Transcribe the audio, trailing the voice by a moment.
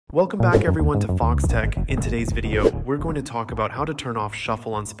Welcome back everyone to Foxtecc. In today's video, we're going to talk about how to turn off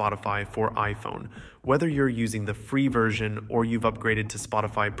shuffle on Spotify for iPhone. Whether you're using the free version or you've upgraded to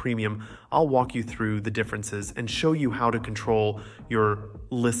Spotify Premium, I'll walk you through the differences and show you how to control your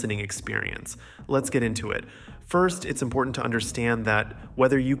listening experience. Let's get into it. First, it's important to understand that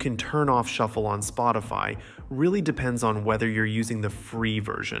whether you can turn off shuffle on Spotify really depends on whether you're using the free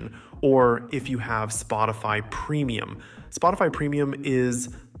version or if you have Spotify Premium. Spotify Premium is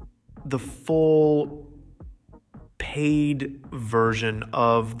the full paid version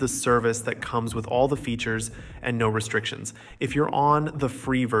of the service that comes with all the features and no restrictions. If you're on the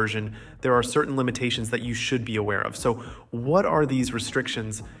free version, there are certain limitations that you should be aware of. So what are these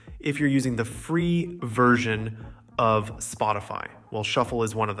restrictions if you're using the free version of Spotify? Well, shuffle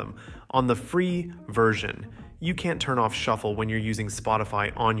is one of them. On the free version, you can't turn off shuffle when you're using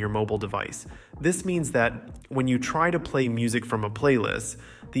Spotify on your mobile device. This means that when you try to play music from a playlist,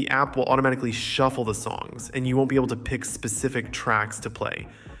 the app will automatically shuffle the songs and you won't be able to pick specific tracks to play.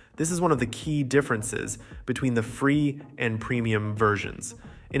 This is one of the key differences between the free and premium versions.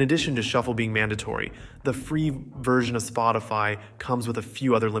 In addition to shuffle being mandatory, the free version of Spotify comes with a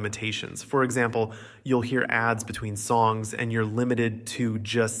few other limitations. For example, you'll hear ads between songs and you're limited to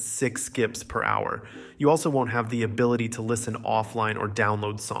just 6 skips per hour. You also won't have the ability to listen offline or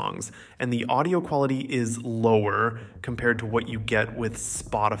download songs, and the audio quality is lower compared to what you get with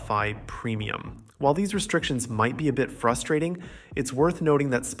Spotify Premium. While these restrictions might be a bit frustrating, it's worth noting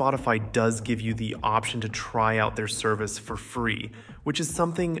that Spotify does give you the option to try out their service for free, which is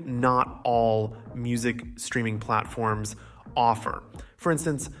something not all music streaming platforms offer. For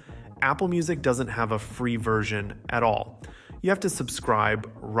instance, Apple Music doesn't have a free version at all. You have to subscribe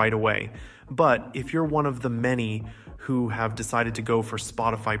right away. But if you're one of the many who have decided to go for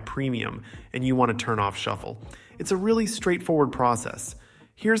Spotify Premium and you want to turn off shuffle, it's a really straightforward process.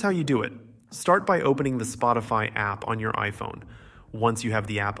 Here's how you do it. Start by opening the Spotify app on your iPhone. Once you have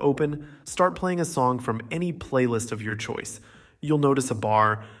the app open, start playing a song from any playlist of your choice. You'll notice a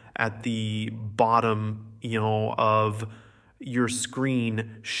bar at the bottom, of your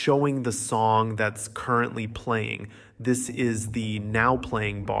screen showing the song that's currently playing. This is the now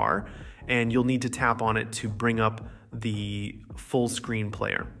playing bar, and you'll need to tap on it to bring up the full screen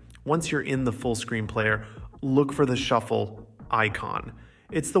player. Once you're in the full screen player, look for the shuffle icon.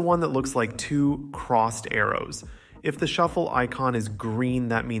 It's the one that looks like 2 crossed arrows. If the shuffle icon is green,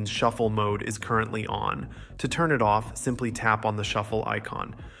 that means shuffle mode is currently on. To turn it off, simply tap on the shuffle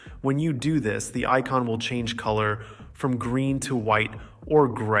icon. When you do this, the icon will change color from green to white or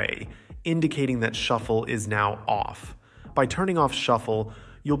gray, indicating that shuffle is now off. By turning off shuffle,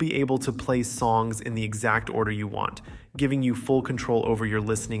 you'll be able to play songs in the exact order you want, giving you full control over your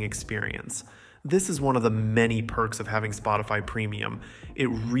listening experience. This is one of the many perks of having Spotify Premium. It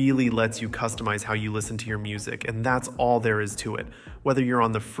really lets you customize how you listen to your music, and that's all there is to it. Whether you're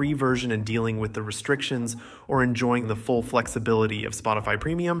on the free version and dealing with the restrictions or enjoying the full flexibility of Spotify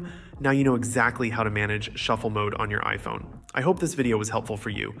Premium, now you know exactly how to manage shuffle mode on your iPhone. I hope this video was helpful for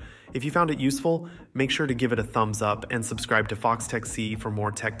you. If you found it useful, make sure to give it a thumbs up and subscribe to Foxtecc for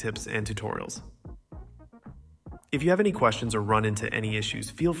more tech tips and tutorials. If you have any questions or run into any issues,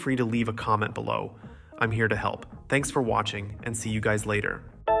 feel free to leave a comment below. I'm here to help. Thanks for watching, and see you guys later.